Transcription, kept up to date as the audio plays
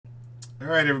All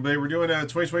right, everybody, we're doing a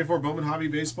 2024 Bowman Hobby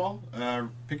Baseball.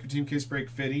 Pick your team case break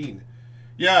 15.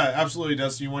 Yeah, absolutely,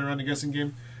 Dustin. You want to run the guessing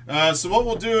game? So what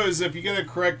we'll do is, if you get a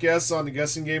correct guess on the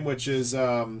guessing game, which is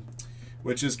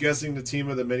guessing the team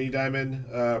of the mini diamond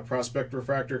prospect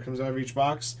refractor comes out of each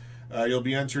box, you'll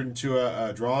be entered into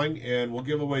a drawing, and we'll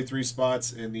give away 3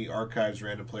 spots in the Archives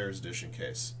Random Players Edition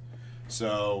case.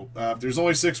 So if there's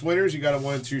only 6 winners, you got a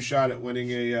 1 in 2 shot at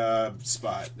winning a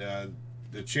spot.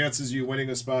 The chances of you winning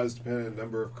a spot is dependent on the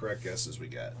number of correct guesses we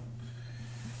get.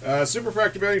 Super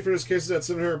fractor bounty for this case is at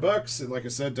 $700, and like I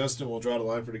said, Dustin will draw the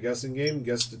line for the guessing game.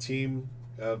 Guess the team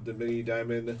of the mini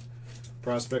diamond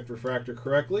prospect refractor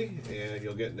correctly, and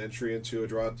you'll get an entry into a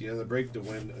draw at the end of the break to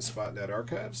win a spot in that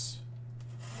Archives.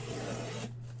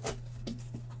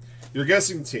 Your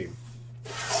guessing team.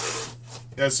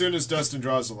 As soon as Dustin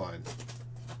draws the line.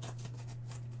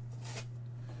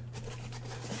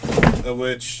 Of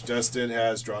which Dustin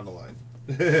has drawn the line.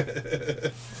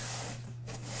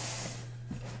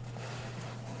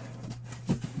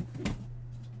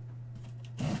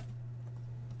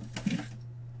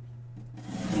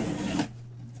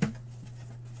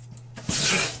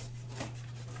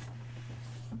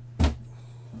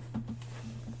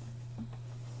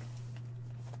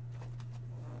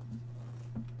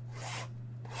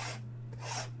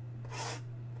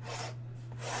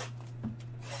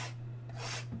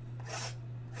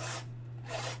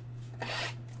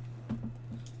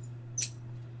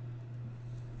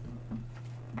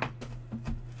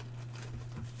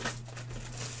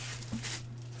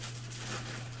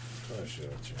 I should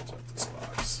have changed up this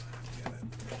box. Get it.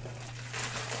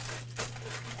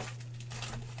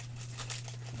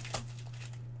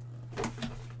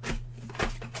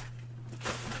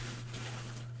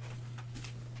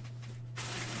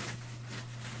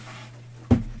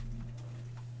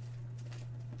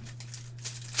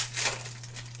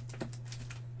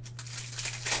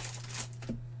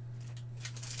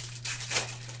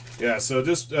 Yeah, so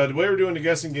just the way we're doing the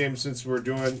guessing game, since we're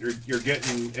doing, you're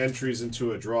getting entries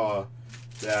into a draw,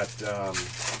 that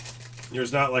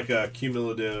there's not like a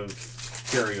cumulative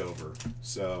carryover.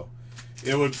 So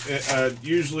it would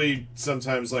usually,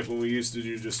 sometimes, like when we used to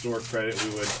do just store credit,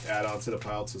 we would add on to the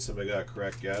pile till somebody got a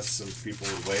correct guess. Some people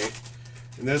would wait.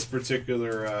 In this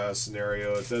particular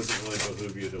scenario, it doesn't really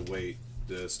behoove you to wait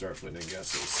to start putting in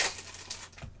guesses.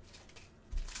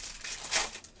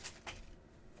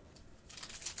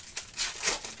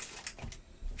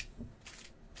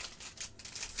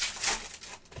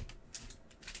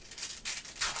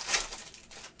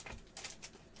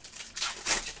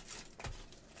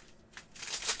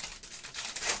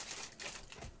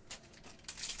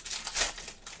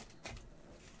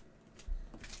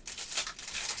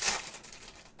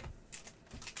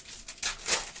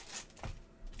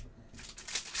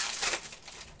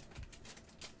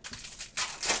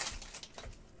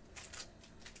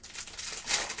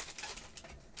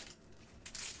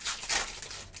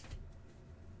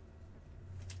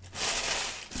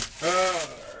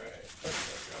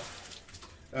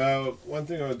 One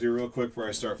thing I want to do real quick before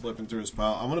I start flipping through this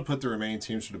pile, I'm going to put the remaining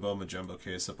teams for the Bowman Jumbo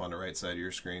case up on the right side of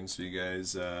your screen so you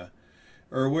guys are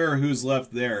aware of who's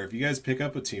left there. If you guys pick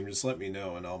up a team, just let me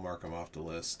know and I'll mark them off the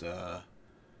list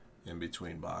in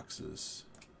between boxes.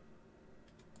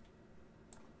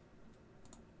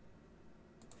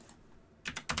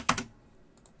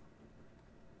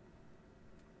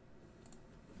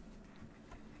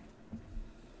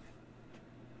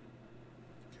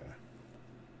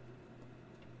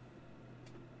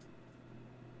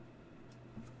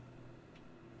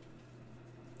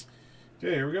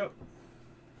 Okay, here we go.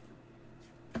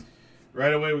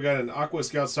 Right away, we got an Aqua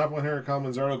Scouts top 100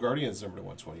 Common Zardo Guardians number to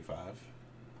 125.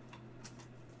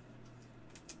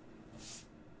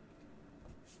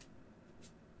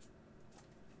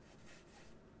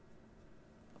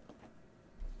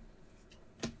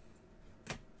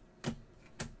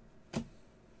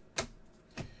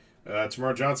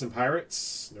 Tamar Johnson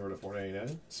Pirates number to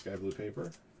 499. Sky blue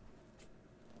paper.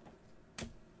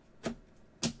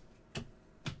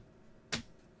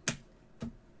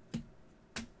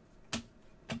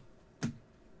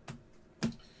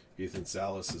 Ethan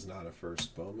Salas is not a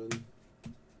first Bowman.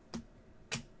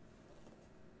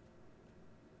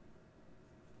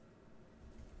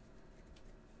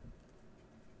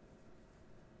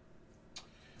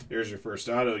 Here's your first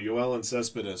auto, Yoel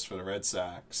Cespedes for the Red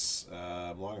Sox.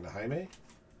 Belonging to Jaime.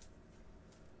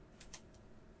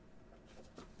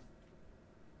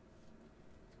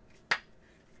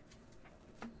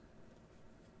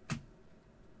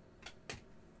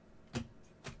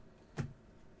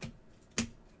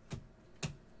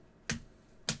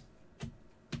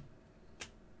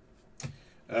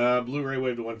 Blu-ray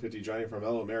wave to 150, Johnny from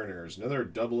Hello Mariners. Another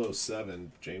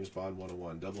 007, James Bond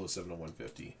 101, 007 to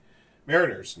 150.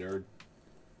 Mariners, nerd.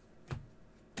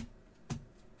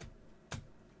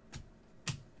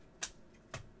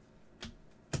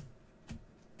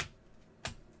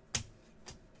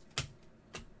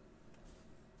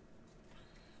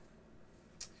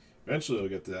 Eventually we'll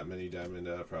get to that mini diamond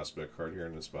prospect card here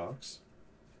in this box.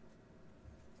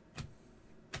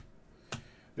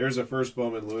 There's a first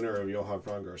Bowman Lunar of Johan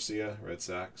Fran Garcia, Red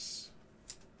Sox.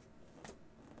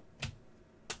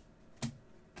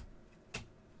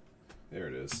 There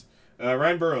it is.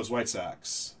 Ryan Burroughs, White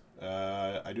Sox.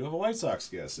 I do have a White Sox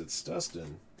guess. It's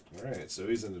Dustin. All right, so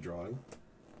he's in the drawing.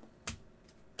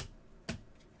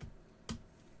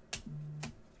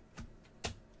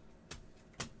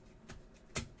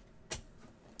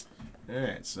 All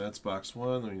right, so that's box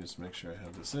one. Let me just make sure I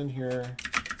have this in here.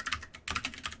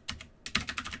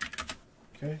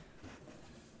 Okay.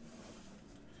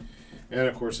 And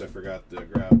of course, I forgot to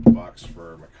grab the box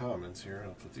for my comments here.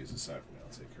 I'll put these aside for now.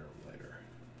 I'll take care of them later.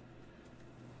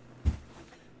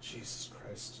 Jesus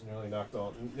Christ!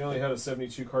 Nearly had a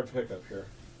 72 card pickup here.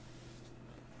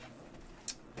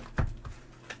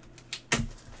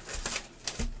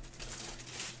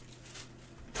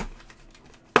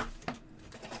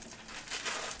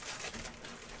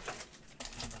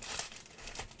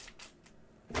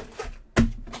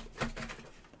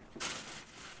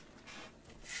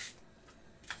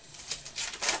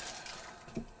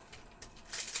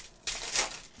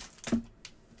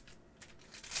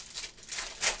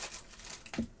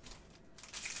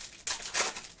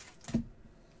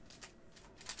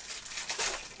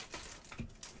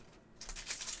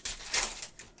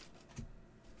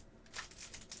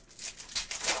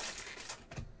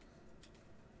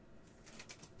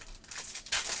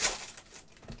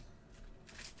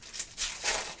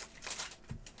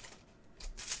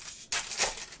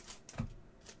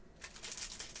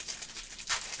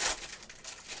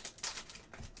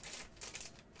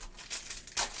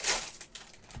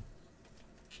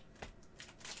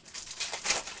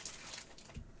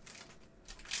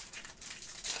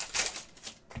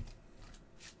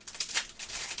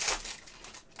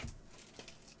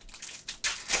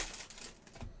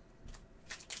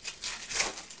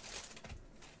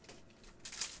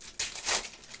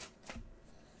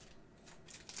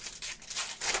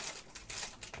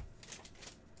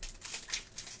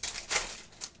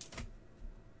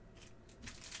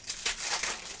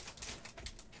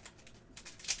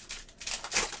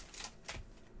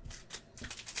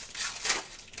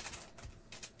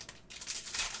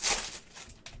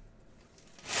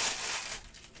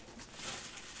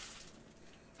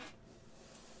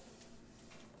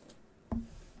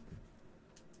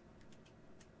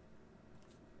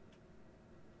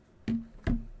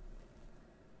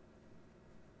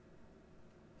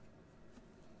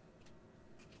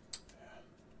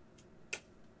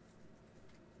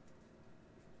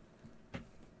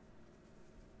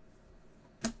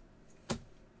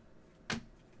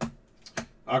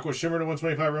 Aqua Shimmer to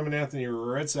 125, Roman Anthony,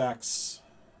 Red Sox.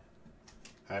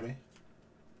 Jaime.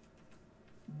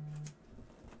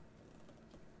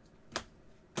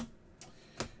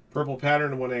 Purple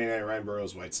Pattern to 189, Ryan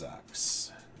Burroughs, White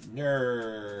Sox.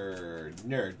 Nerd,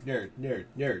 nerd, nerd, nerd,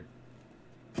 nerd.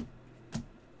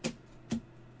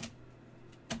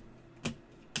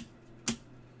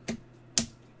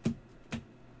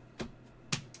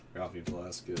 Ralphie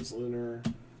Velasquez, Lunar.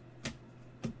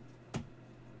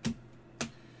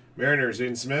 Mariners,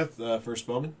 Aiden Smith, first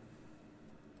Bowman.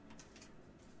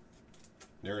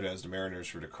 Nerd has the Mariners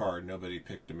for the card. Nobody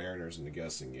picked the Mariners in the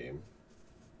guessing game.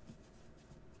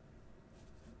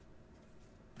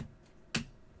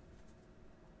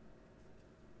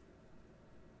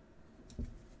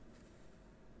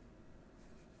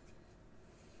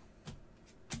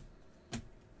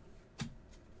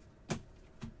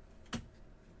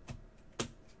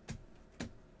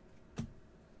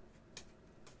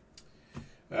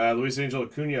 Luis Angel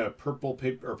Acuna, purple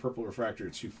paper or purple refractor,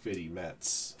 250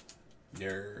 Mets.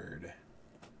 Nerd.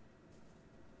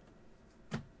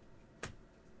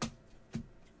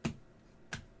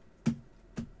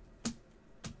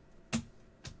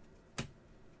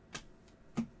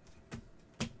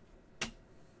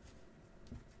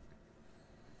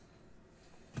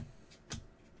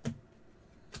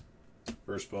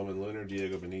 First Bowman Lunar,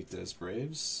 Diego Benitez,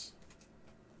 Braves.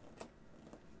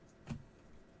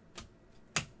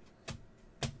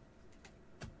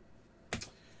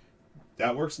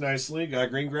 That works nicely.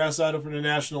 Got green grass auto for the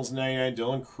Nationals, 99,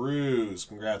 Dylan Cruz.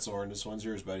 Congrats, Oren. This one's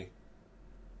yours, buddy.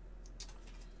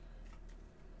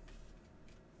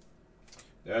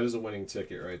 That is a winning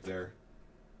ticket right there.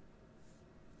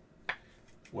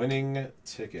 Winning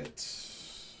ticket.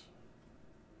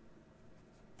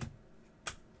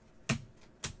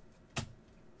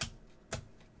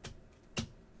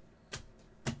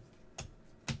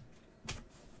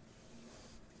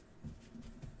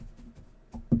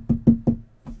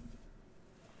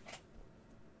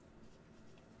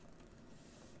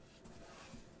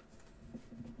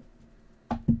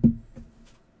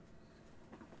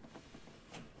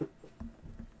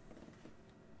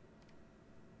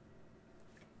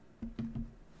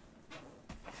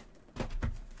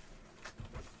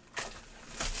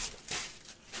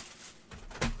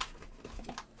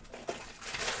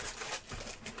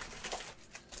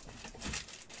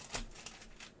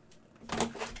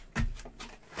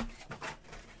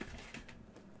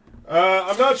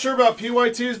 I'm not sure about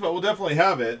PYTs, but we'll definitely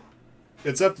have it.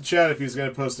 It's up to Chad if he's going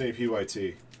to post any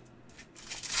PYT.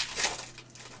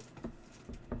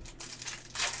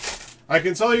 I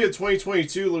can tell you in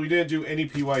 2022, we didn't do any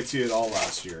PYT at all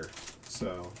last year.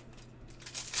 So...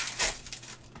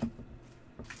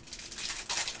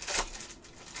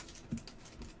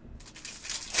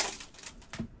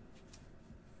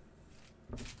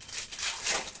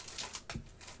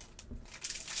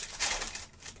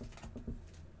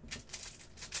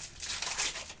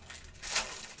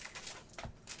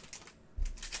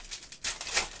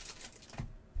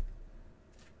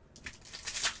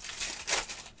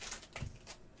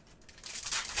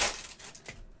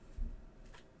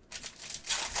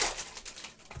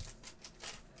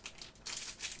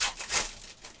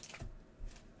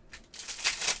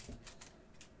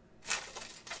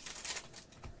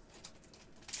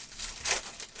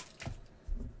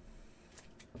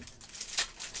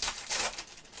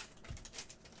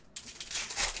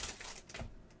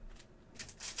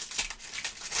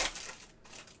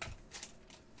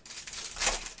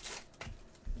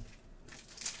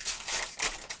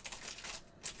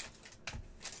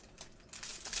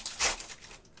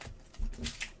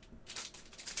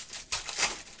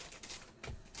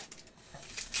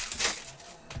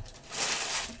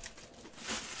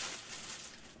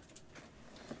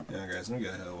 Yeah, guys, I'm gonna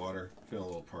get a hell of water. Feeling a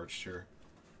little parched here.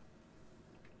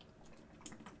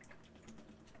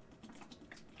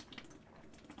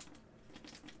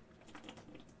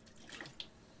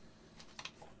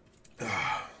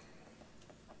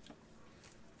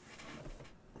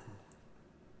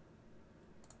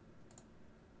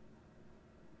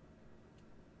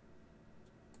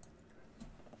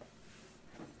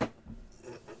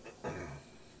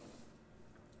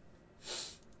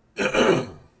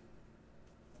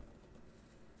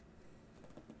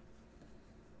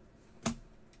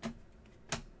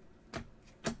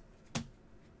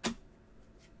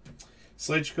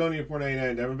 Slade Ciccone,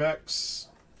 499 Diamondbacks.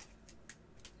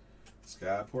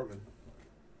 Scott Portman.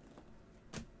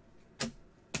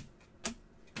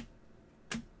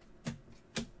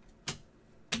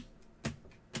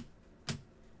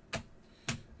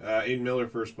 Aiden Miller,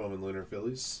 first Bowman Lunar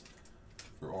Phillies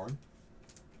for Oren.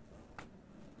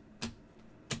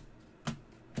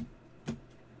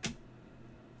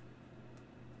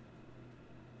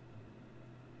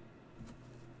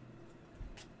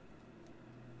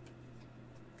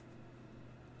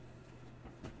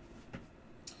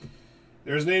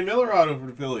 There's Nate Miller auto for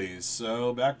the Phillies.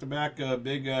 So back-to-back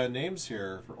big names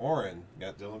here for Oren.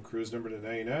 Got Dylan Cruz number to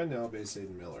 99. Now base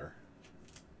Aiden Miller.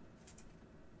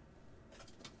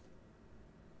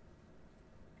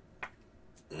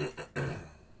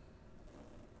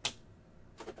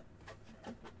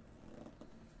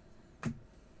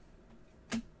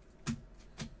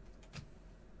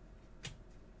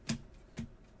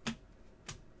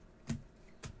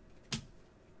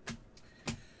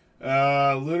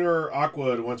 Lunar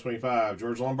Aqua to 125.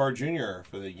 George Lombard Jr.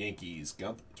 for the Yankees.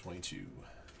 Gump 22.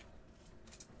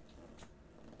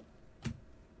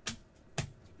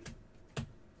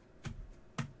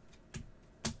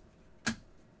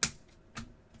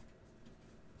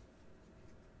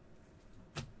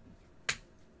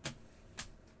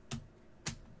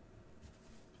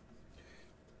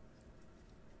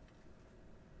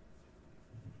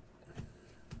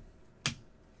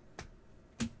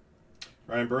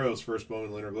 Ryan Burroughs, first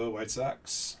Bowman Lunar Glow, White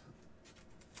Sox.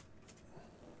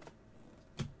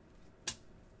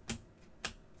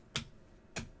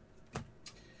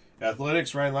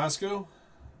 Athletics, Ryan Lasco.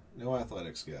 No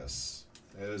Athletics guess.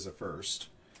 That is a first.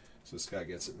 So Scott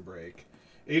gets it in break.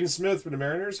 Aiden Smith for the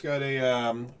Mariners. Got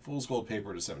a Fool's Gold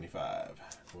paper to 75.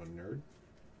 One nerd.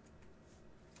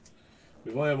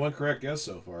 We've only had one correct guess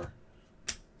so far.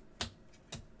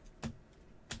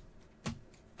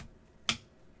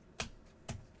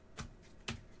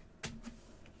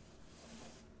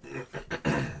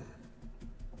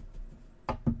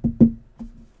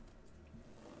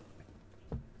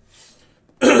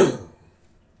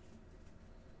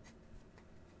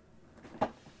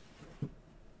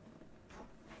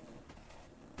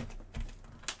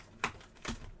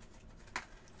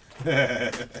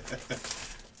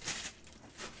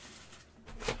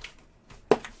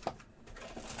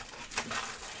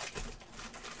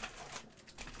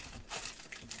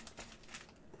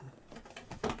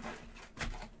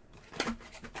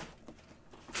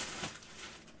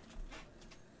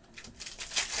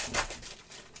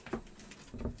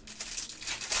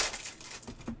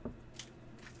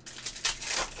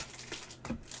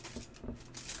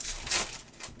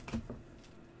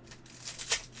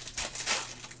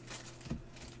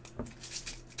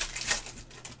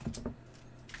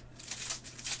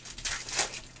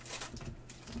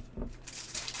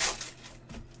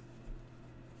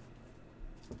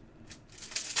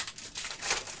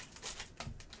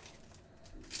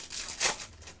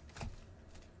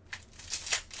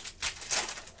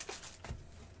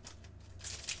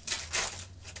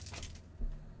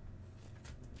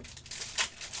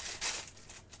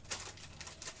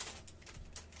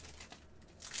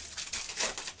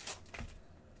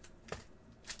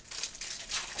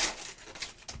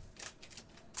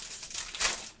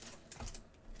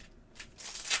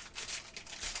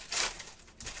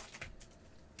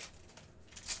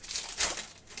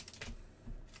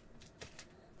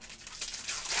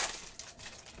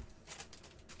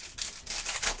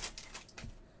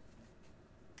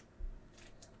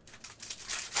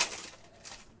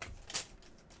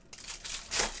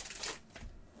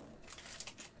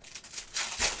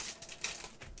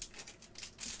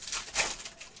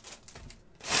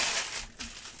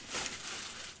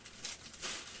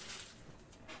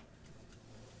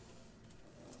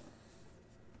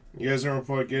 You guys are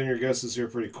getting your guesses here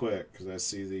pretty quick because I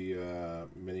see the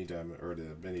mini diamond or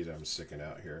the mini diamond sticking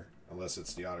out here, unless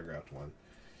it's the autographed one.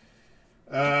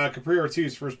 Capri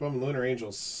Ortiz, first Bowman Lunar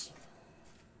Angels.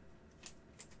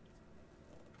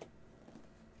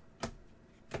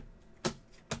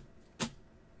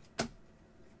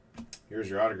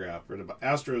 Here's your autograph. For the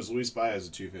Astros, Luis Baez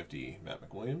at 250. Matt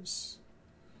McWilliams.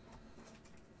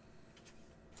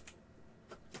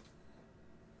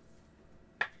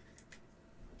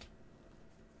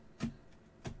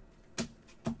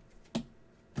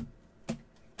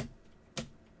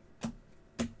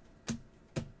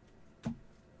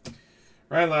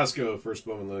 Ryan Lasco, first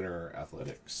Bowman Lunar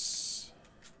Athletics.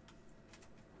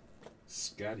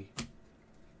 Scotty.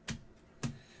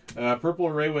 Purple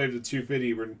Array Wave to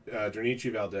 250,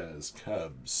 Dernici Valdez,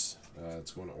 Cubs.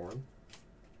 It's going to Oren.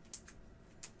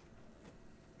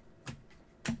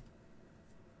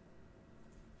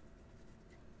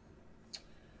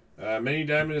 Mini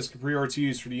Diamond is Capri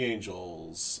Ortiz for the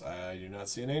Angels. I do not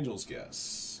see an Angels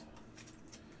guess.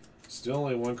 Still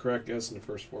only one correct guess in the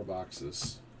first 4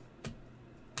 boxes.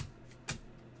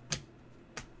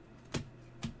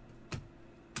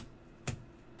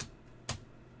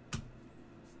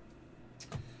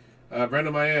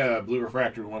 Brandon Maya, Blue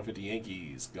Refractor, 150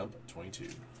 Yankees, Gump, 22.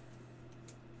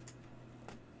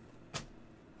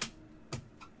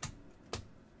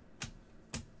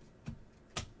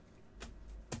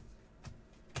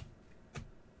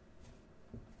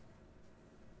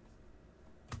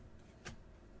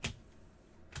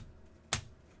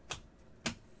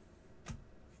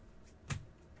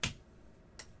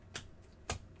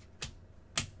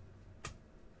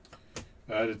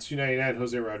 To 299,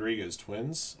 Jose Rodriguez,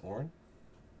 Twins, Oren.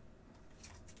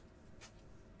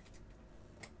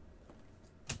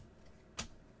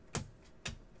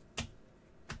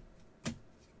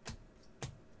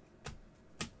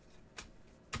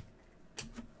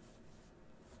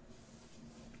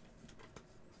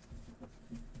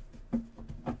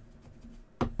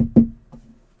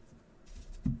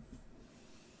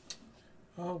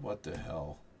 Oh, what the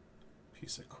hell?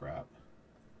 Piece of crap.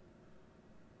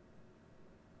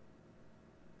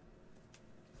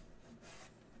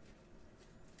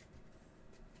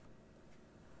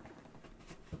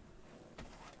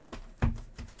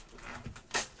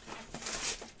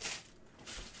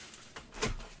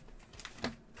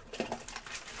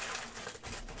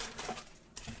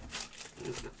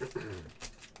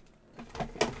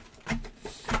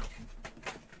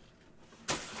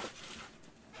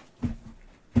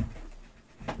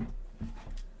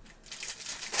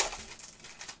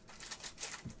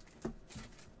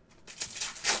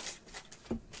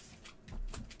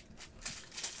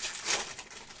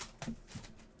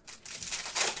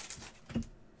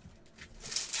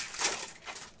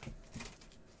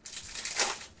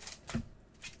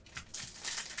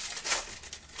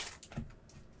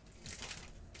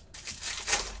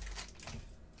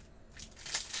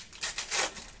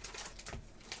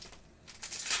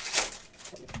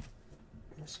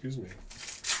 Excuse me.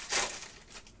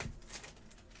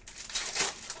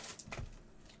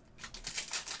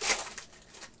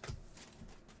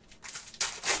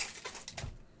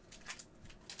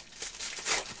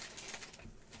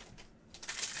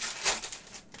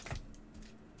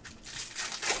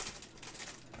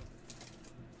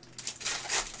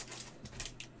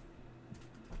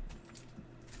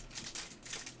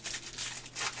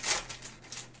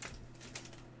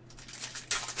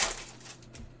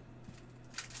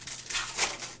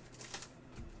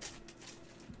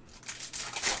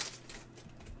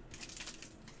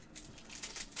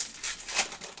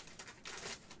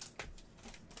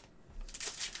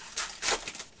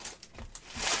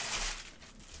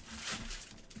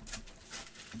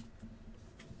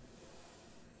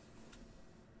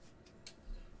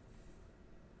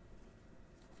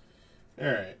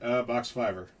 box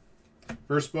fiver.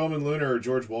 First Bowman Lunar,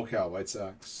 George Wolkow, White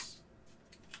Sox.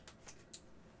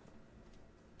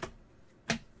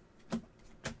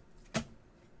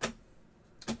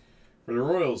 For the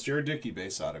Royals, Jared Dickey,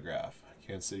 base autograph.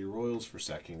 Kansas City Royals for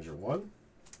Zach Kinger 1.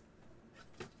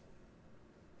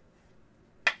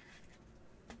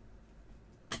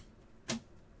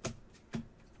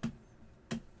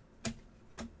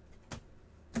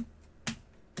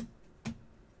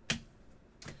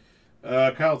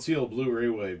 Kyle Teal, Blu-ray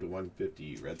Wave to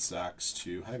 150. Red Sox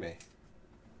to Jaime.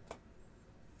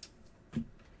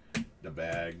 The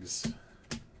Bags.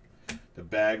 The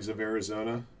Bags of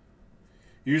Arizona.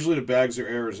 Usually the Bags of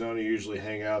Arizona usually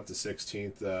hang out the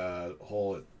 16th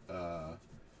hole at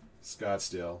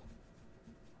Scottsdale.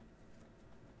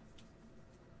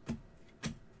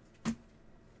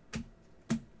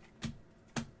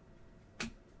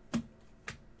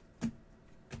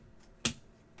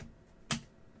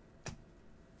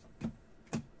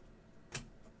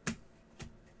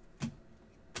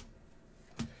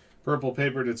 Purple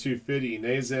paper to 250.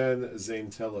 Nazan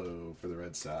Zaintello for the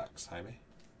Red Sox. Jaime.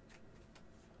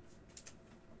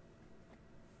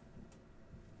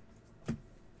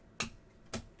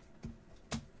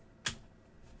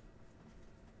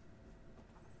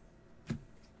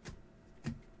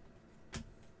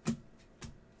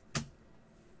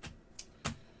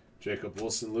 Jacob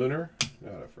Wilson Lunar.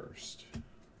 Not a first.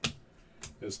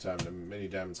 This time the mini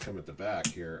diamonds come at the back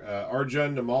here.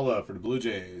 Arjun Namala for the Blue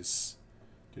Jays.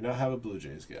 Do not have a Blue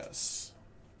Jays guess.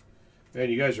 Man,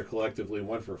 you guys are collectively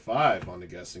 1 for 5 on the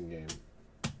guessing game.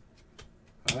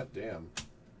 Hot damn.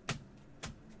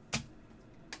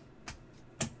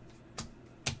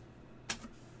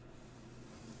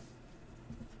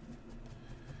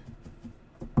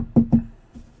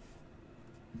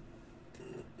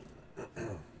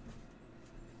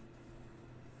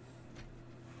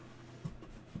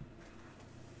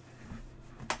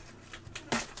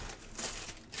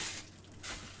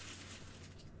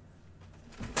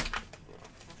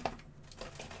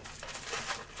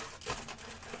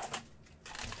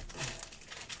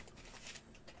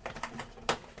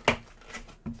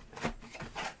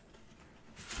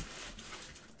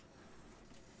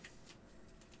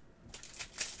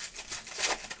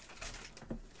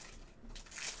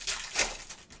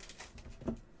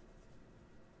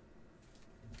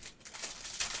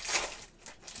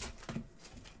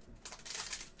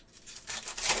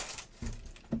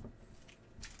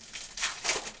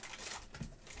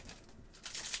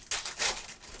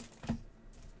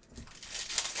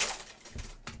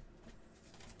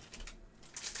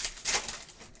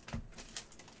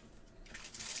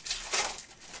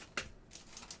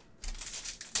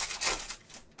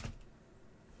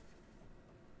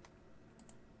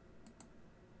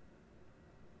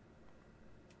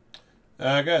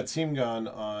 I got a team gone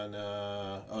on...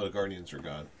 oh, the Guardians are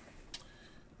gone.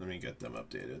 Let me get them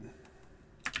updated.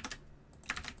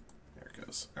 There it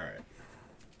goes. All right.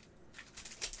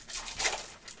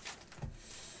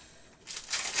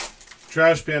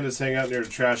 Trash pandas hang out near the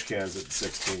trash cans at the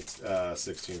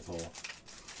 16th hole.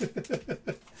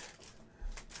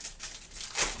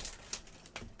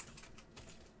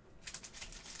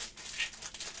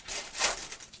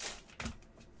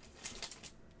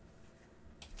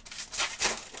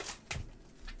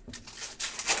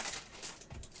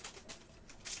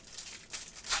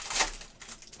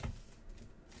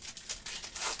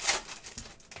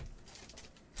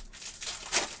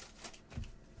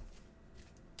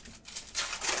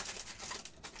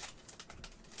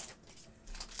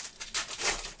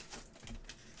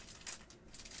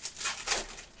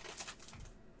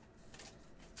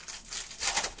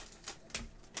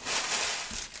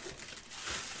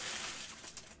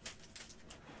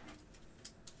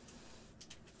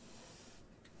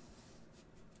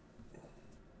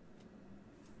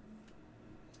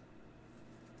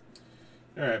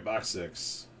 All right, box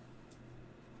 6.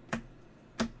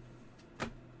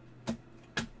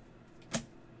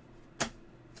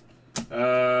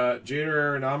 Jader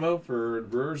Arenamo for the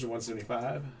Brewers at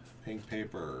 175. Pink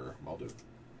paper, Maldo.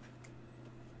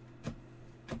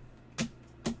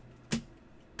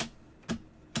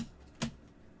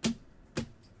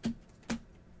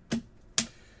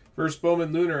 First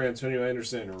Bowman Lunar, Antonio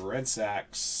Anderson, Red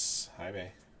Sox. Jaime.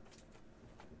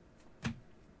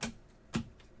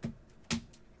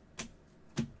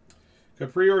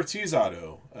 Capri Ortiz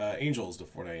auto. Angels to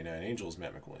 499. Angels,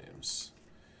 Matt McWilliams.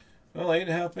 Well,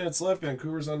 8.5 minutes left.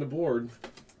 Vancouver's on the board.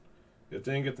 If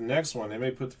they didn't get the next one, they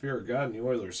may put the fear of God in the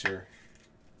Oilers here.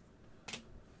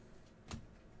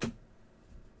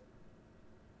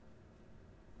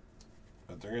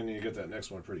 But they're going to need to get that next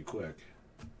one pretty quick.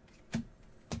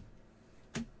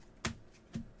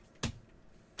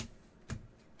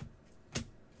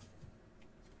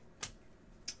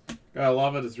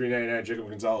 Lava to 399. Jacob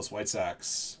Gonzalez, White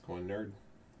Sox. Going nerd.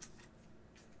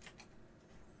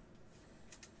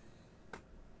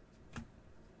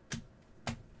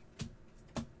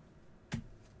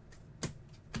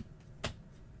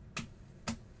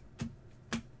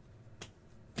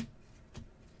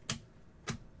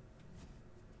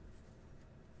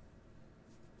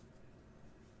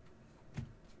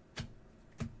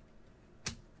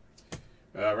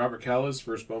 Robert Callis,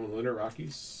 first Bowman Lunar,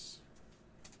 Rockies.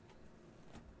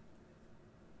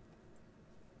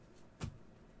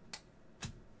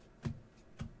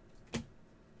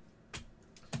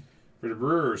 For the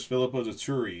Brewers, Filippo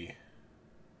Daturi.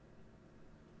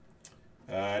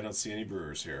 I don't see any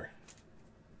Brewers here.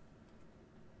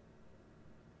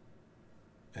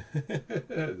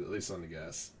 At least on the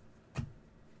gas.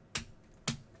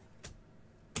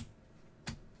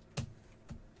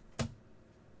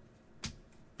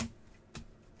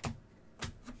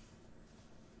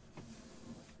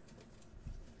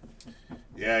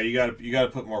 Yeah, you gotta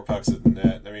put more pucks at the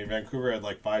net. I mean, Vancouver had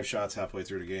like 5 shots halfway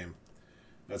through the game.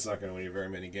 That's not going to win you very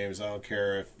many games. I don't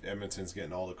care if Edmonton's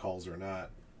getting all the calls or not.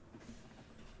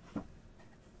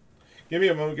 Give me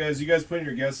a moment, guys. You guys put in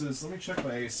your guesses. Let me check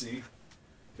my AC.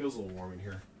 Feels a little warm in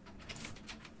here.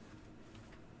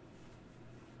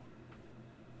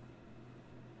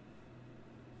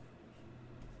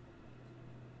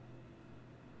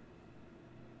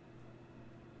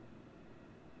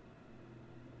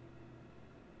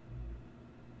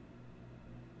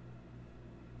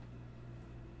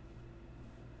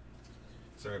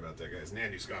 Sorry about that, guys.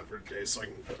 Nandy's gone for today, so I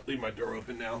can leave my door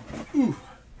open now. Ooh.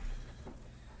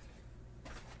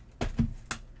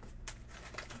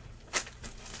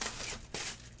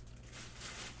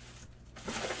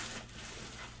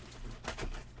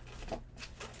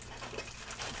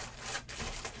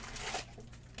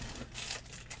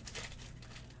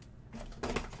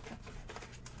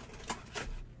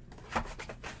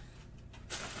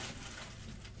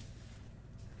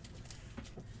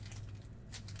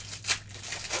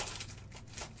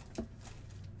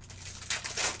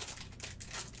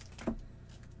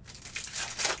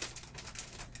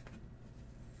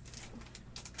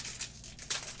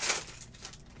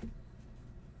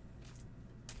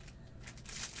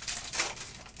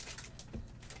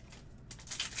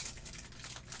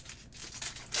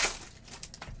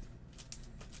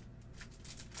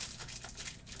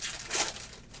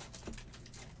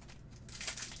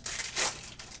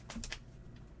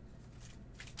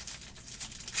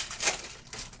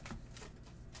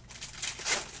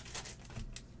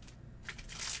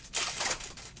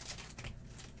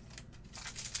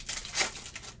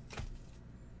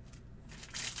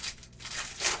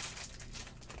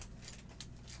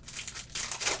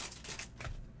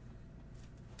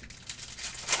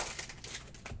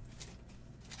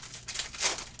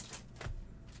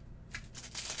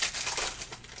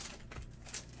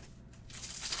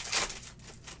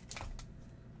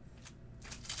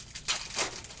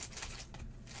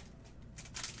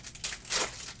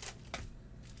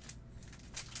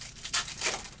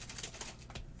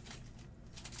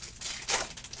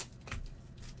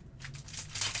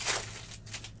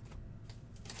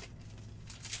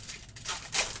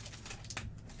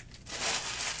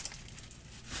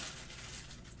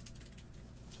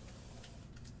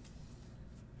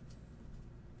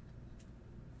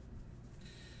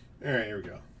 All right, here we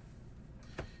go.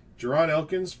 Jerron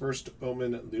Elkins, first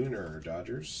Bowman Lunar,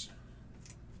 Dodgers.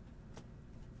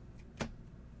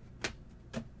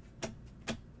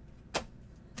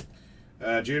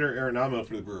 Jader Arenamo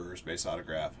for the Brewers, base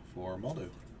autograph for Muldo.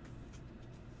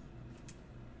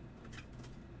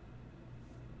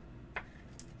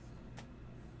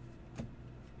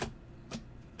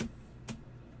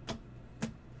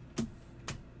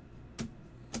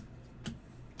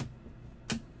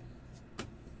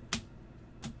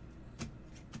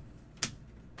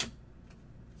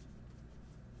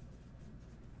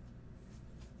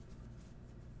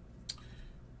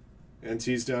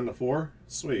 NT's down to 4.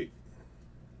 Sweet.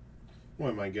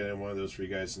 Wouldn't mind getting one of those for you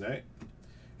guys tonight.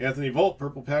 Anthony Volt,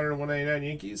 purple pattern, 199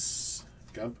 Yankees.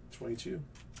 Gump, 22.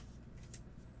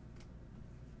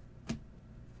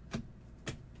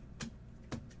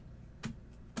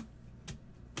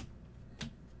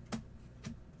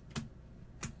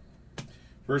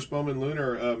 First Bowman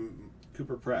Lunar,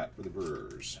 Cooper Pratt for the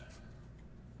Brewers.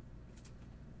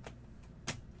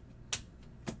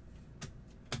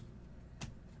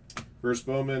 First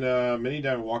Bowman, Mini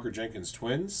Diamond Walker Jenkins,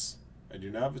 Twins. I do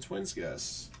not have a Twins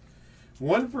guess.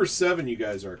 1 for 7 you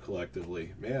guys are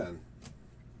collectively. Man.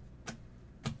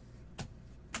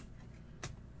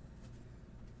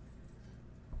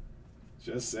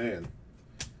 Just saying.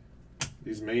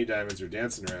 These mini diamonds are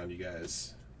dancing around, you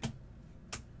guys.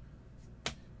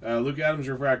 Luke Adams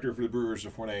refractor for the Brewers to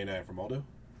 $4.99 from Aldo.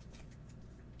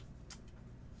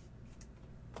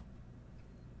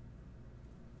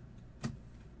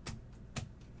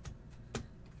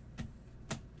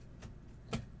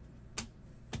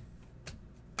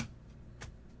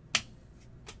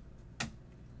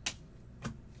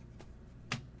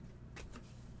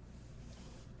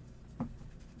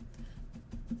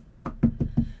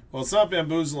 Well, it's not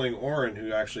bamboozling Oren,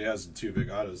 who actually has the 2 big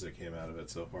autos that came out of it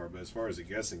so far, but as far as a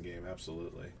guessing game,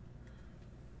 absolutely.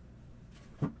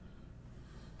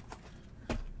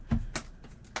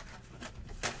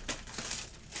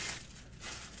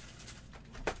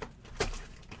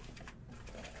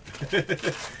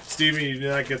 Steven, you do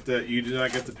not get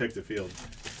to pick the field.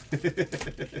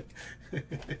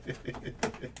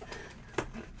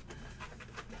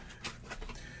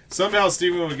 Somehow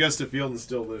Steven would guess the field and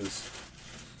still lose.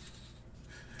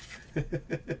 What the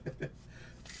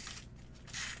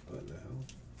hell?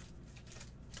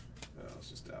 Oh, it's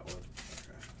just that one.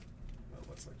 Okay. Well, it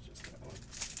looks like just that one.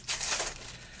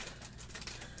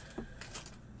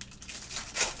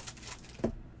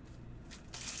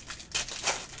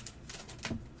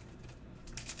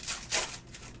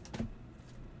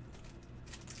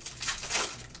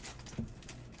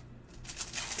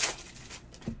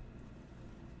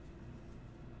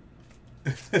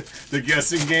 The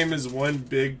guessing game is one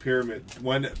bid pyramid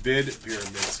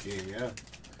scheme, yeah.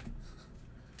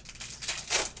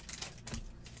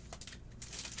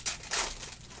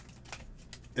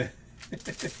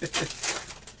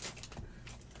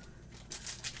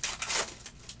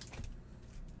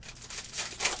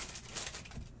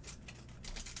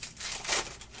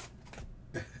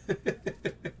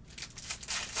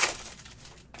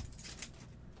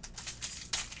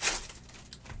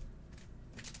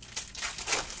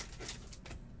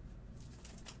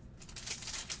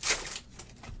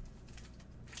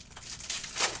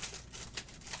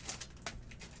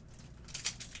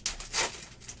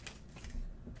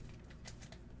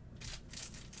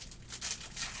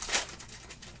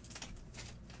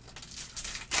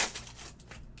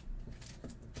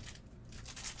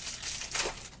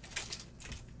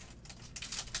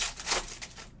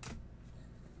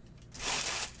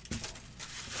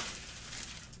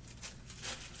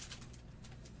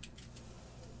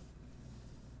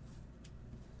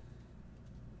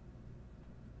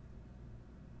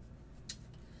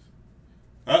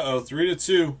 Uh-oh,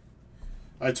 3-2.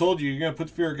 I told you, you're going to put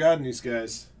the fear of God in these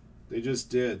guys. They just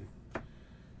did.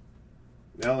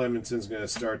 Now Edmonton's going to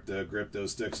start to grip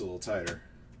those sticks a little tighter.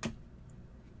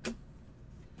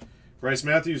 Bryce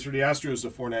Matthews for the Astros to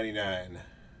 $4.99.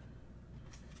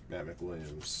 Matt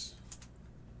McWilliams.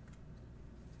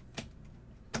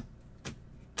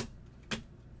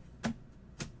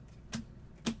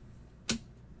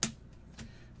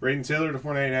 Braden Taylor to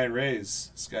 $4.99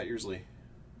 Rays. Scott Yearsley.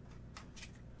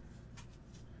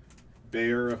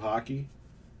 Bayer of hockey.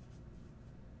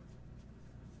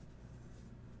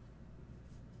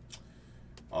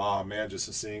 Oh man, just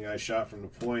a seeing eye shot from the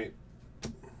point.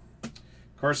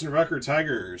 Carson Rucker,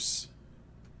 Tigers.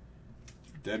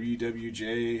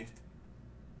 WWJ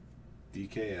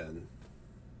DKN.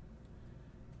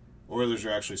 Oilers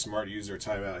are actually smart to use their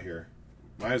timeout here.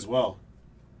 Might as well.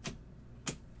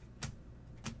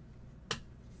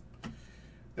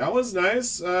 That was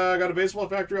nice. I got a Baseball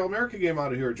Factory All-America game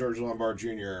out of here. George Lombard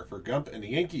Jr. for Gump and the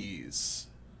Yankees.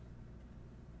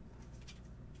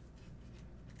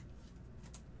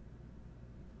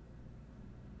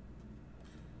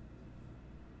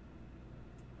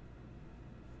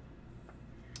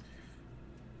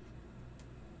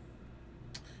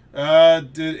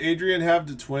 Did Adrian have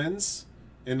the Twins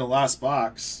in the last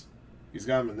box? He's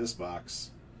got them in this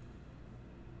box.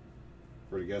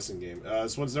 For the guessing game.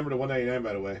 This one's numbered to 199,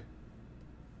 by the way.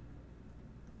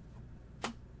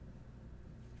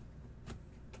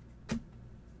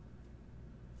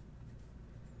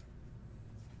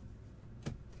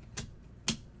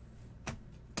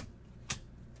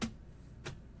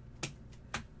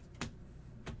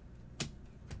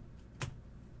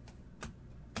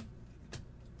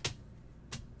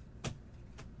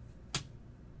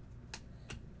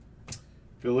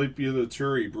 Felipe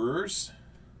Laturi, Brewers.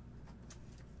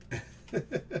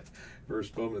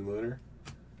 First Bowman Lunar.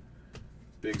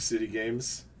 Big city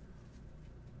games.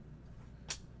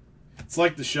 It's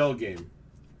like the shell game.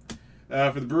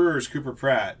 For the Brewers, Cooper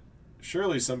Pratt.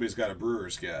 Surely somebody's got a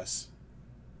Brewers guess.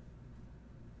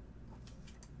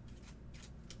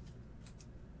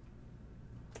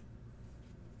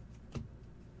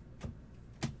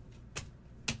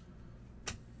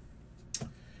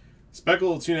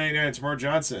 Speckle $2.99 Tamar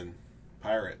Johnson.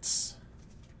 Pirates.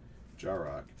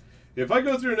 Jarrock. If I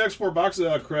go through the next 4 boxes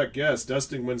without a correct guess,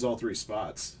 Dusting wins all 3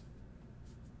 spots.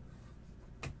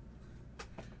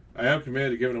 I am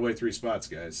committed to giving away 3 spots,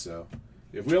 guys. So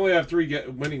if we only have 3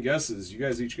 winning guesses, you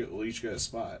guys will each get a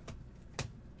spot.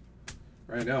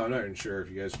 Right now, I'm not even sure if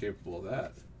you guys are capable of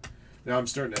that. Now I'm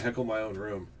starting to heckle my own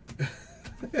room.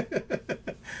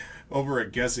 Over a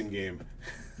guessing game.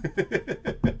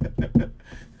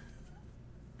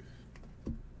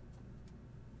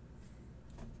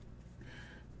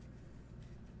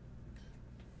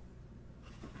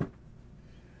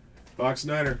 Box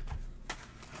Niner.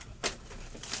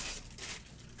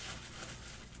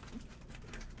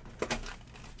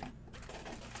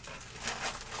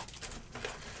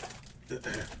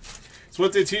 It's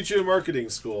what they teach you in marketing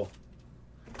school.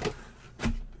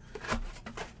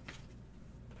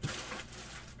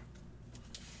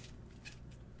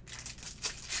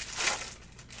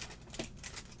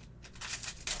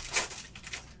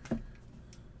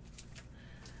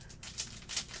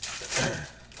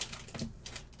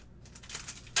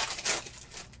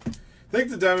 I think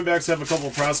the Diamondbacks have a couple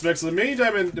of prospects. The main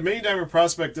diamond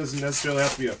prospect doesn't necessarily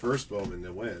have to be a first Bowman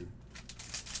to win.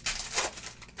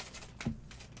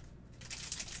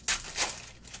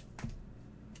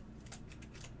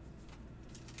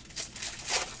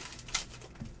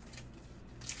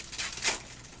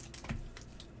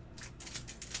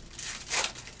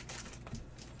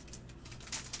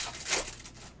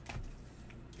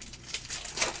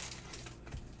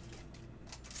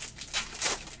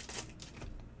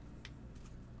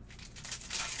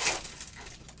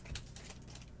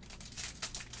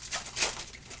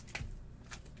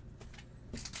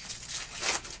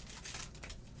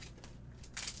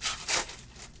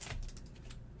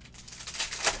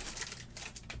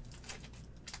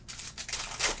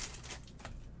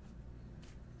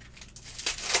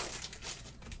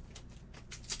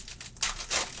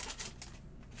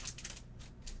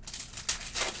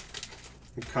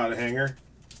 Caught a hanger.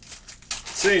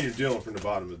 Saying you're dealing from the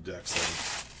bottom of the deck, son.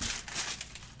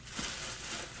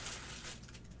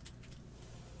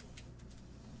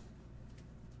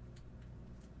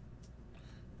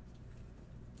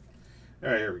 All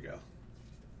right, here we go.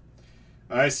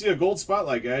 I see a gold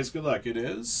spotlight, guys. Good luck. It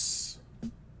is.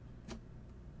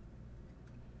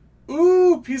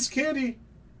 Ooh, piece of candy.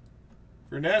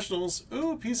 For Nationals.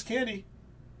 Ooh, piece of candy.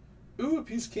 Ooh, a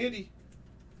piece of candy.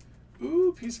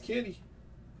 Ooh, piece of candy.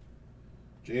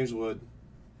 James Wood.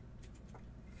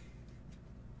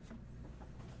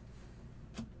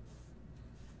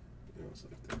 Looks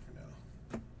like that for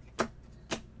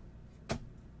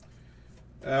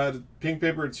now. The pink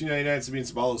paper $2.99 Sabine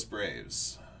Sabalos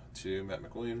Braves to Matt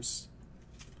McWilliams.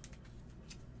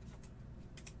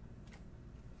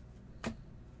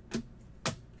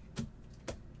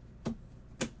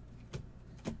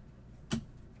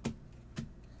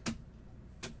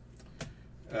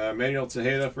 Manuel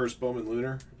Tejeda, first Bowman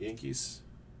Lunar, Yankees.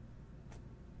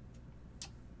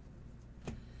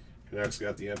 Canucks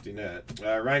got the empty net.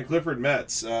 Ryan Clifford,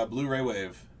 Mets, Blu-ray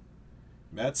Wave.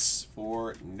 Mets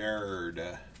for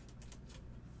Nerd.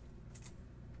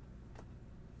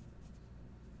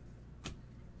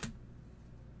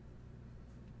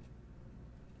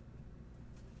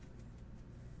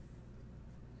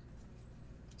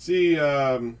 See,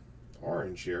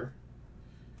 orange here.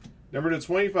 Number to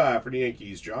 25 for the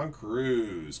Yankees, John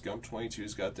Cruz. Gump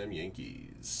 22's got them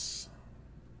Yankees.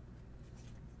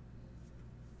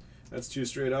 That's 2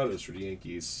 straight autos for the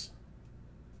Yankees.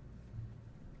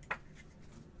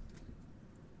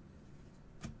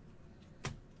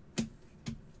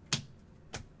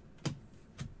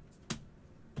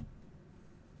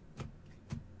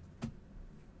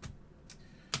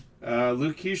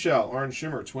 Luke Keishel, Orange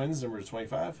Shimmer, Twins, number to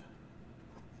 25.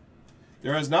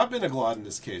 There has not been a Glod in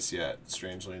this case yet,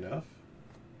 strangely enough.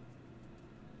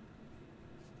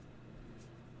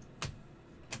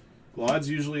 Glod's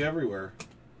usually everywhere.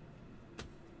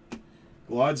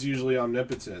 Glod's usually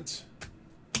omnipotent.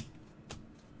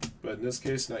 But in this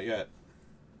case, not yet.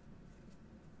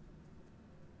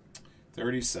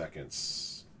 30 seconds.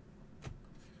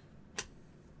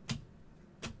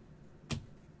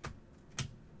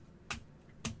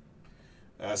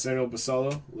 Samuel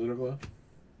Basallo, Lunar Glow.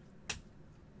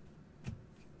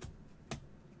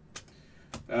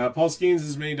 Paul Skeens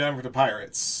is main down for the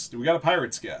Pirates. Do we got a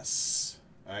Pirates guess?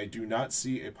 I do not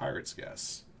see a Pirates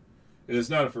guess. It is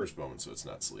not a first Bowman, so it's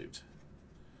not sleeved.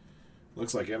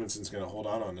 Looks like Evanson's going to hold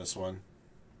on this one.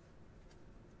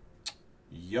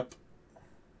 Yep.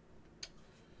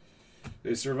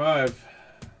 They survive.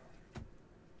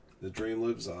 The dream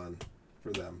lives on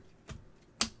for them.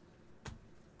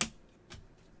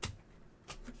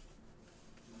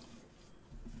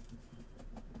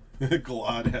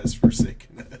 God has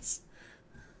forsaken us.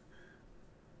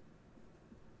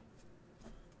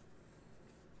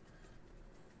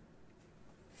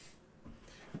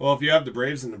 Well, if you have the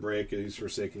Braves in the break, he's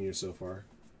forsaken you so far.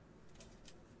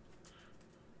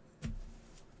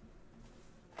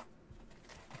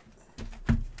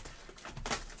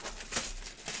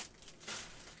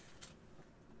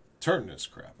 Turn this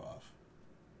crap off.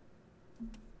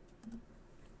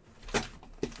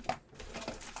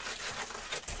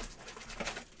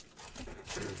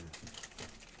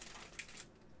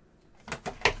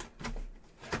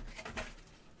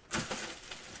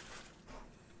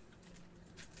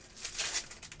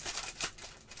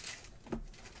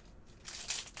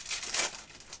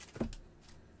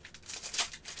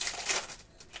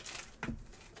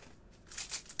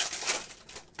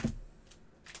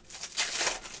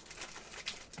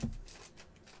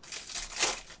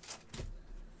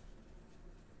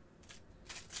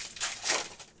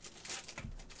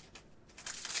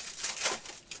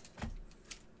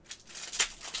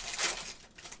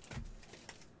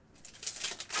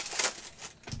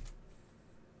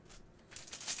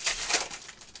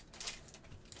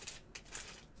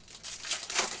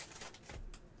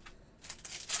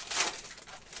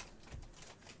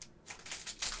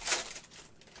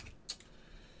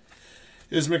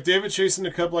 Is McDavid chasing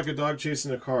the cup like a dog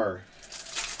chasing a car?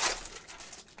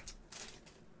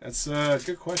 That's a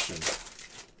good question.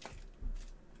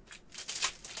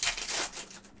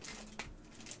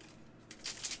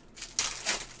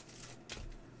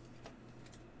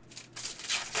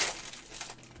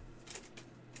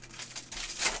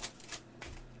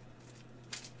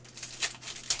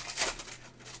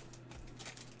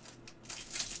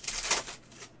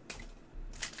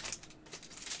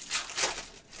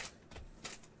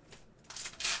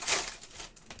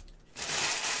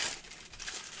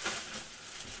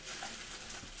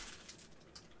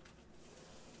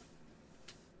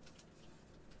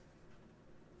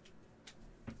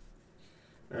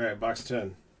 All right, box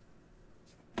 10.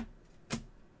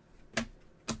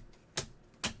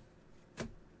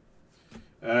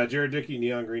 Jared Dickey,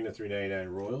 Neon Green to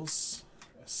 399 Royals.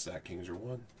 Sack Kings are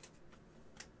 1.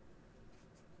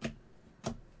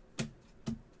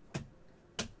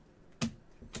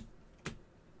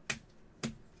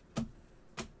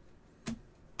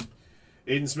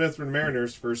 Aiden Smith from the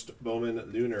Mariners, first Bowman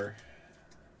Lunar.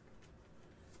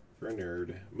 For a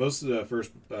nerd. Most of the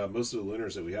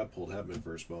Lunars that we have pulled have been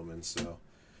first Bowman, so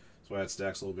that's why that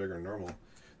stack's a little bigger than normal.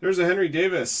 There's a Henry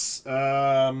Davis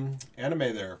anime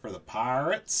there for the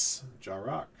Pirates. Ja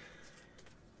Rock.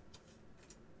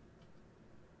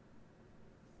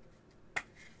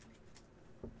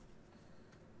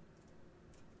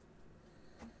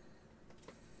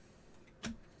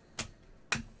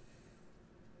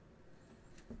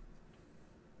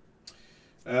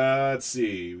 Let's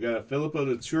see. We've got a Filippo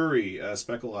Turi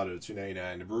Speculato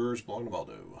 299. The Brewers belong to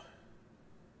Baldo.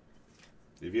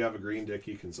 If you have a green dick,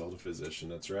 you consult a physician.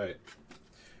 That's right.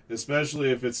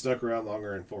 Especially if it's stuck around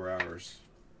longer than 4 hours.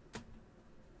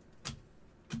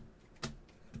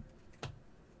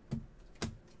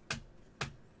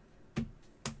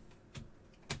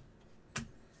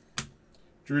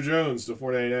 Drew Jones to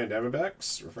 499.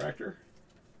 Diamondbacks refractor.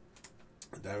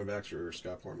 Diamondbacks are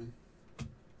Scott Portman.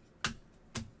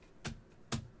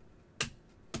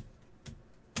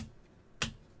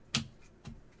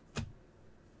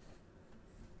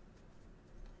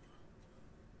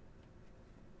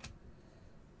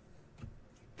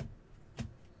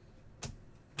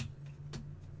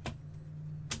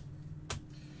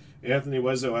 Anthony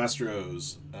Wezzo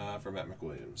Astros for Matt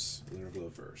McWilliams. Lunar Glow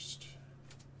first.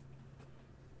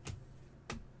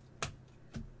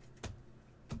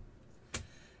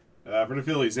 For the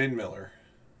Phillies, Aiden Miller.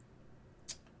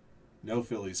 No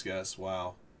Phillies, guess.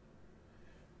 Wow.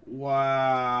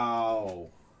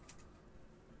 Wow.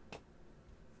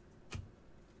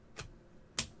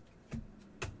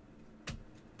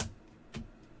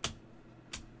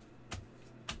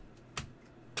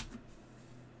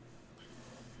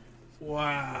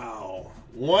 Wow.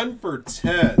 1 for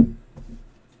 10.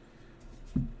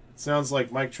 Sounds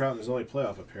like Mike Trout in his only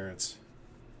playoff appearance.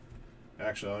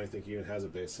 Actually, I don't think he even has a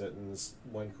base hit in this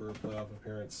one career playoff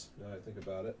appearance, now that I think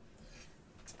about it.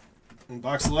 In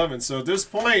box 11. So at this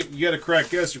point, you get a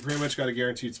correct guess. You pretty much got a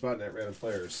guaranteed spot in that random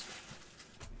players.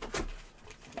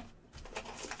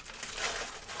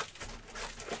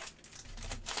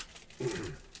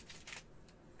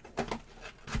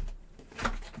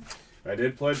 I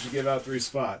did pledge to give out 3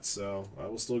 spots, so I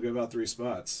will still give out 3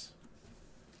 spots.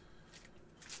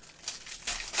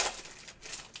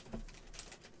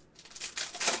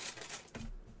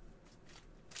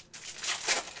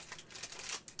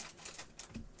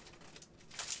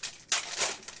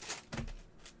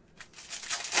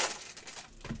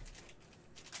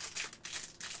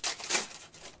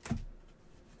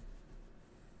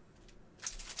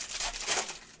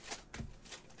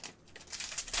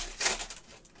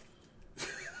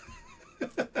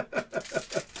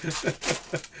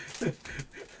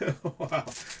 Wow.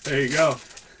 There you go.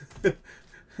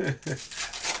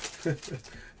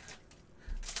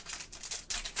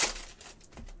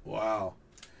 Wow.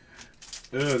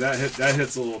 Ooh, that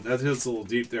hits a little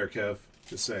deep there, Kev.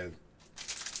 Just saying.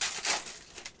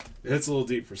 It hits a little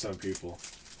deep for some people.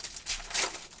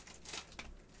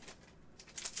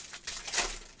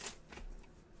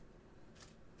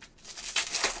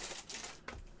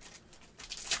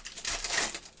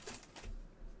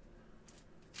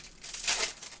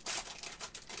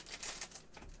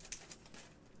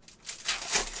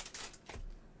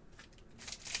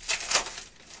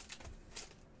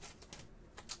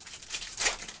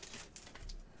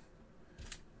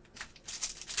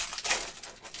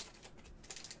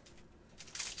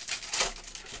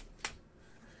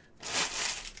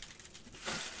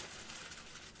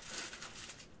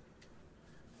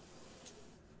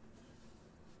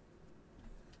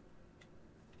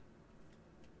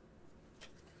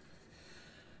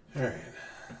 All right.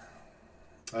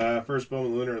 First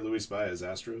Bowman Lunar, Luis Baez,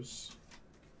 Astros.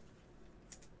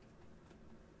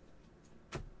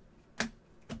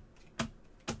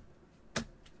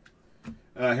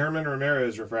 Herman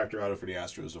Ramirez, refractor auto for the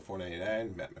Astros of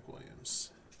 $4.99. Matt McWilliams.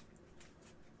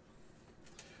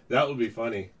 That would be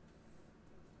funny.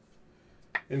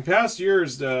 In past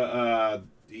years,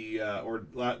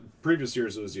 previous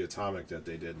years, it was the Atomic that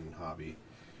they did in Hobby.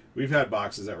 We've had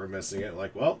boxes that were missing it.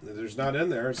 Like, well, there's not in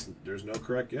there. There's no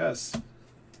correct guess.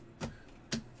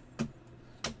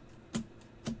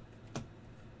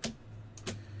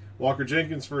 Walker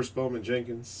Jenkins, first Bowman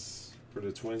Jenkins for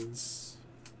the Twins.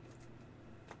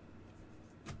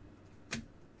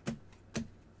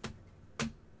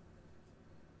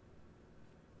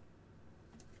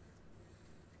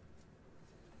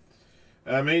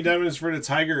 Many diamonds for the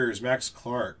Tigers, Max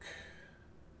Clark.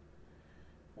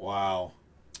 Wow.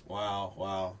 Wow,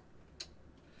 wow.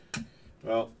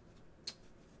 Well,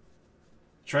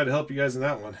 try to help you guys in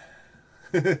that one.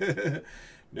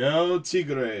 No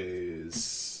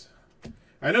Tigres.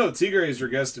 I know Tigres were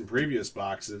guessed in previous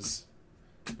boxes,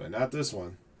 but not this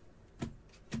one.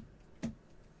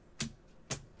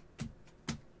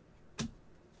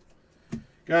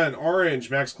 Got an orange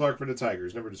Max Clark for the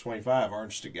Tigers, number 25,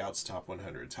 orange to Gouts, top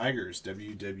 100. Tigers,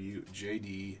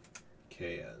 WWJDKN.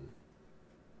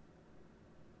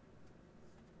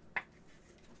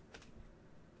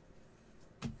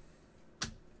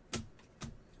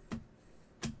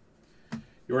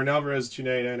 Jordan Alvarez,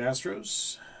 $2.99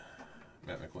 Astros.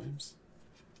 Matt McWilliams.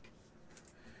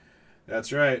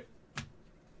 That's right.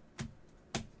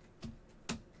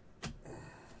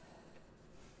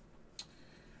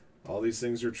 All these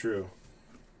things are true.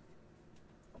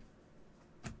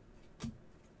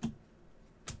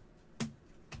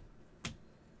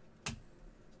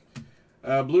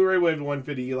 Blu-ray Wave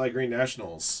 150 Eli Green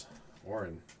Nationals.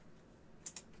 Warren.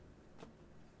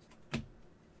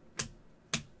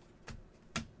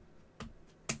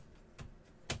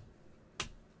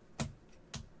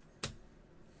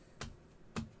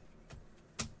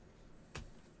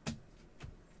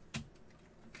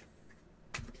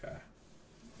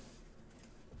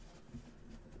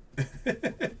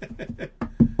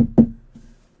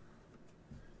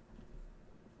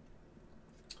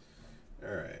 All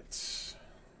right.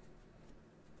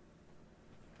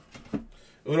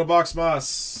 Uno Box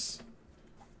Moss.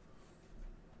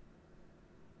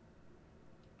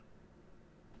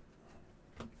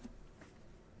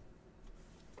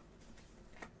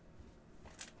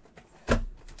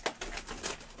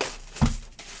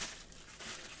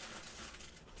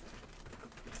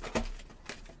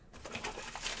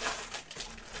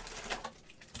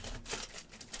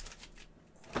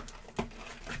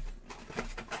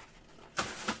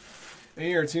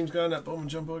 Hey, our team's got that Bowman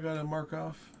Jumbo, got a mark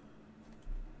off.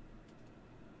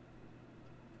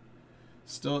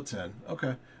 Still at 10.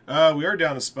 Okay. We are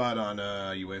down a spot on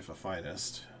UEFA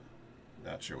Finest.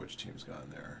 Not sure which team's gone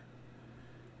there.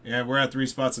 Yeah, we're at 3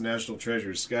 spots in National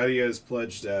Treasures. Scotty has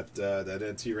pledged that that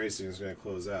NT Racing is going to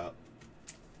close out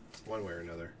one way or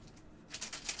another.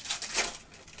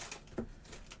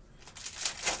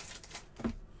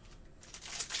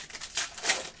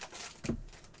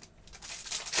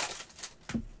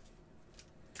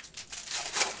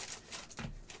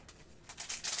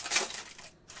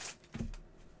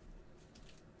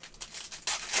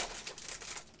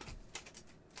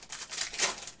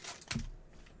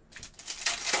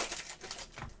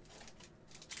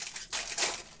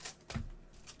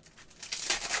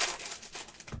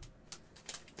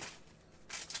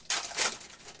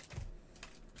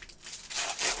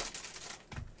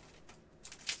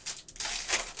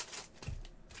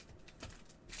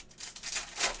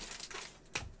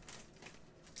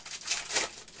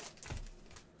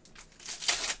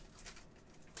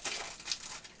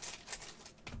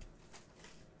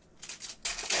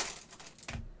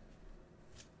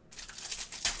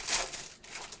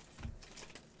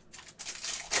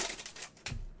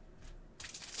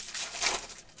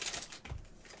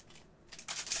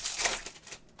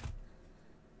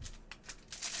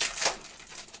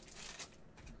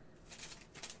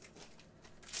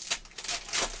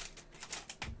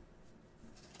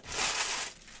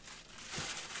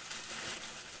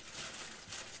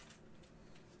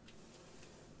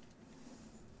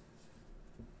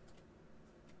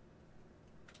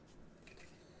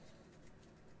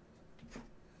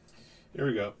 Here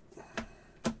we go.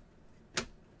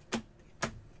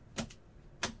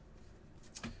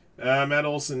 Matt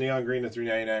Olson, Neon Green to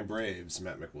 399 Braves,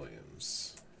 Matt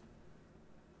McWilliams.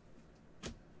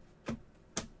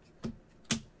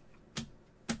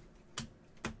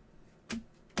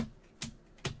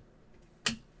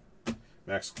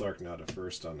 Max Clark now to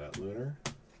first on that Lunar.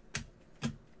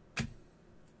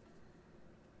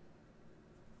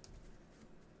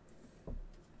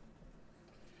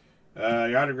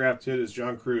 The autographed hit is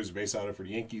John Cruz, base auto for the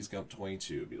Yankees. Gump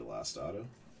 22 be the last auto.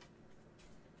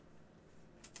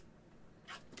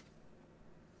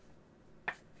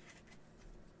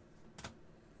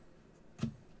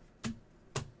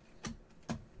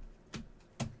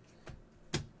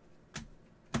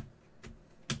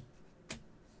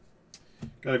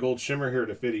 Got a gold shimmer here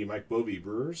to 50. Mike Bovey,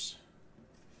 Brewers.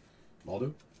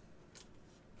 Maldo.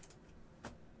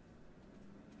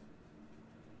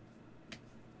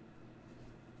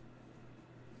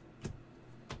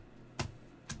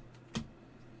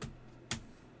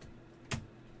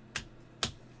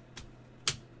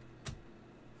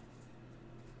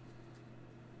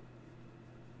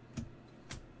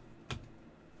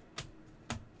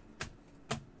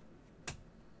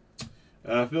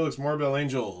 Felix Morbell,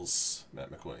 Angels, Matt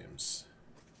McWilliams.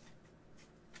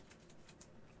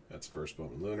 That's first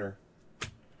Bowman Lunar.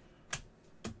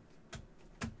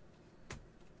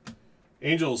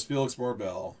 Angels, Felix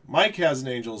Morbell. Mike has an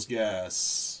Angels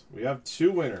guess. We have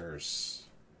 2 winners.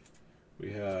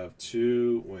 We have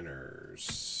 2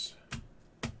 winners.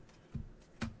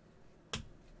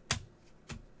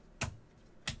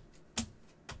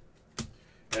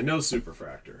 And no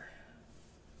superfractor.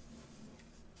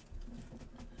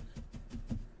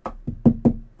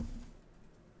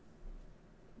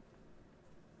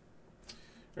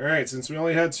 All right, since we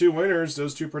only had 2 winners,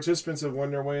 those 2 participants have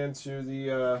won their way into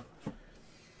the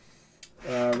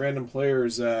Random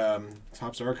Players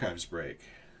Topps Archives break.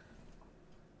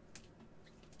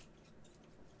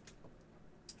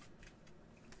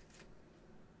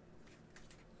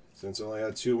 Since I only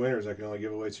had 2 winners, I can only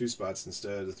give away 2 spots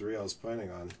instead of the 3 I was planning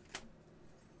on.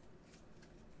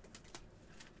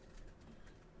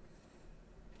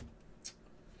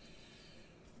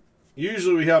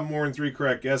 Usually we have more than 3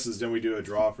 correct guesses, then we do a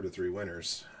draw for the 3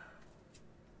 winners.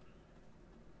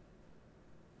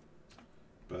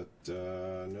 But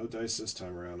no dice this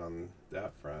time around on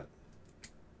that front.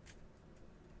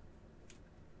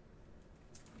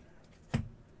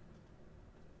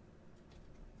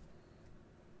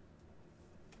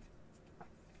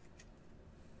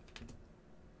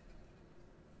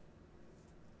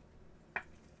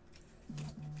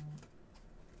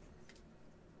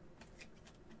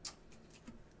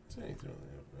 Anything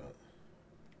about?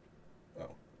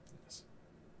 Oh, yes.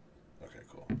 Okay,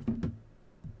 cool.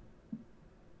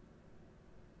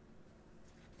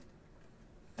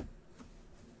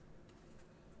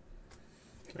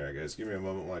 All right, guys, give me a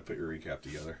moment while I put your recap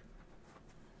together.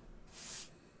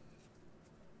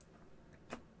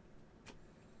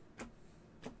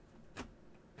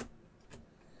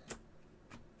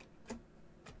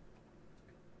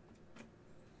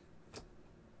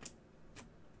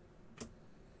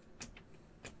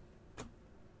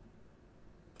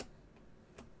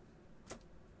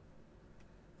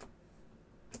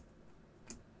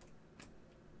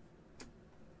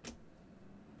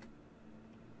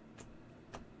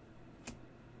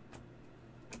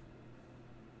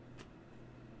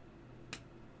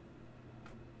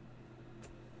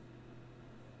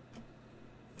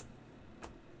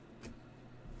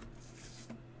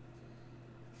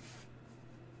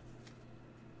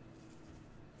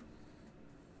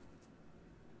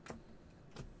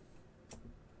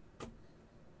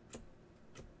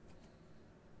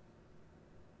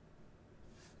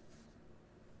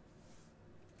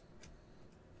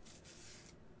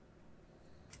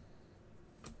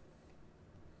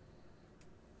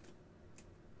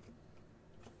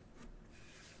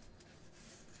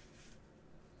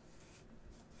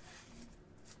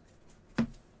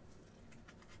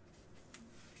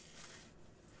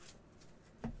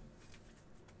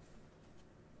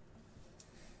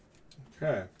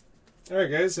 Okay. All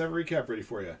right, guys, I have a recap ready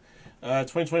for you.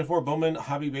 2024 Bowman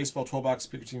Hobby Baseball 12-box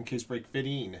Picker Team Case Break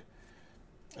 15.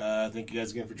 Thank you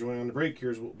guys again for joining on the break.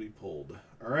 Here's what will be pulled.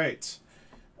 All right.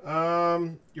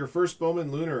 Your first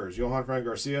Bowman Lunars: Johan Fran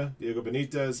Garcia, Diego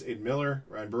Benitez, Aiden Miller,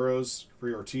 Ryan Burrows,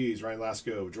 Capri Ortiz, Ryan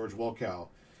Lasco, George Wolkow,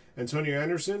 Antonio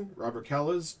Anderson, Robert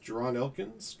Callas, Jerron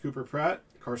Elkins, Cooper Pratt,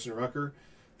 Carson Rucker,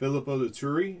 Filippo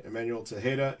Luturi, Emmanuel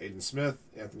Tejeda, Aiden Smith,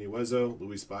 Anthony Wezzo,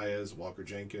 Luis Baez, Walker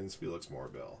Jenkins, Felix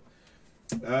Morbell.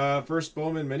 First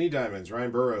Bowman Mini Diamonds: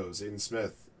 Ryan Burrows, Aiden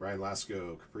Smith, Ryan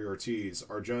Lasco, Capri Ortiz,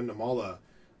 Arjun Namala,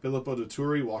 Filippo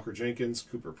Duturi, Walker Jenkins,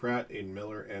 Cooper Pratt, Aiden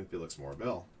Miller, and Felix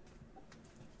Morabel.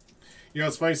 You know,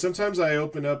 it's funny. Sometimes I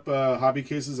open up hobby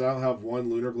cases. I don't have one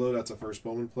Lunar Glow. That's a first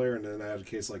Bowman player. And then I had a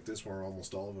case like this where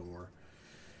almost all of them were.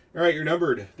 All right, you're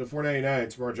numbered to 499.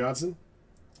 Tamar Johnson,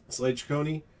 Slade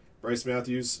Ciccone, Bryce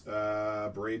Matthews,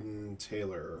 Braden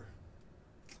Taylor,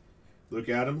 Luke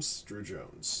Adams, Drew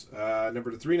Jones.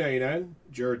 Number to 399,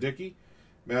 Jared Dickey,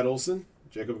 Matt Olson,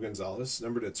 Jacob Gonzalez.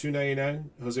 Number to 299,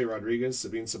 Jose Rodriguez,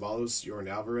 Sabine Sabalos,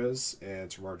 Jordan Alvarez, and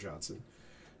Tamar Johnson.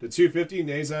 To 250,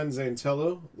 Nazan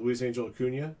Zantello, Luis Angel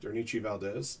Acuna, Dernici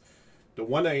Valdez. To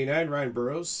 199, Ryan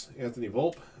Burrows, Anthony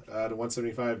Volpe. To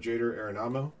 175, Jader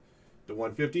Arenamo. To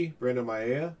 150, Brandon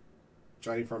Maia,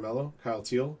 Johnny Farmello, Kyle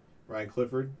Teal, Ryan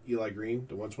Clifford, Eli Green.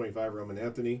 To 125, Roman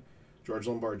Anthony, George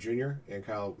Lombard Jr., and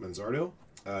Kyle Manzardo.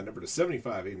 Number to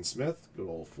 75, Aiden Smith. Good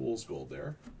old Fool's Gold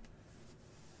there.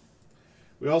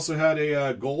 We also had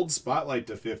a gold spotlight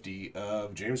to 50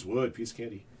 of James Wood, piece of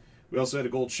candy. We also had a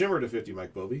gold shimmer to 50,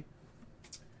 Mike Bovee.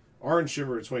 Orange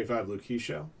shimmer to 25, Luke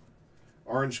Keishow.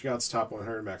 Orange Scouts top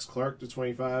 100, Max Clark to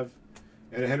 25.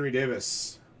 And a Henry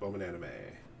Davis, Bowman Anime.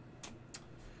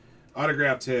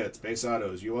 Autographed hits, base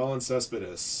autos, Yoel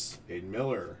Cespedes, Aiden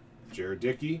Miller, Jared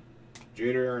Dickey,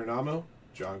 Jader Arenamo,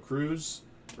 John Cruz.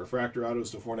 Refractor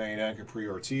autos to 499, Capri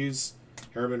Ortiz,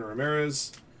 Herman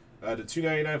Ramirez. To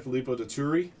 299, Filippo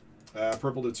Duturi.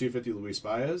 Purple to 250, Luis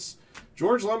Baez.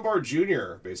 George Lombard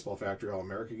Jr., Baseball Factory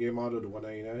All-America game auto to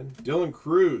 199. Dylan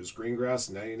Cruz, Greengrass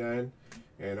 99.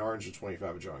 And orange to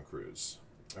 25 of John Cruz.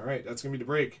 All right, that's going to be the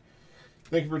break.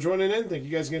 Thank you for joining in. Thank you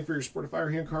guys again for your support of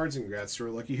Firehand cards. And congrats to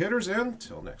our lucky hitters. And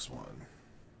until next one.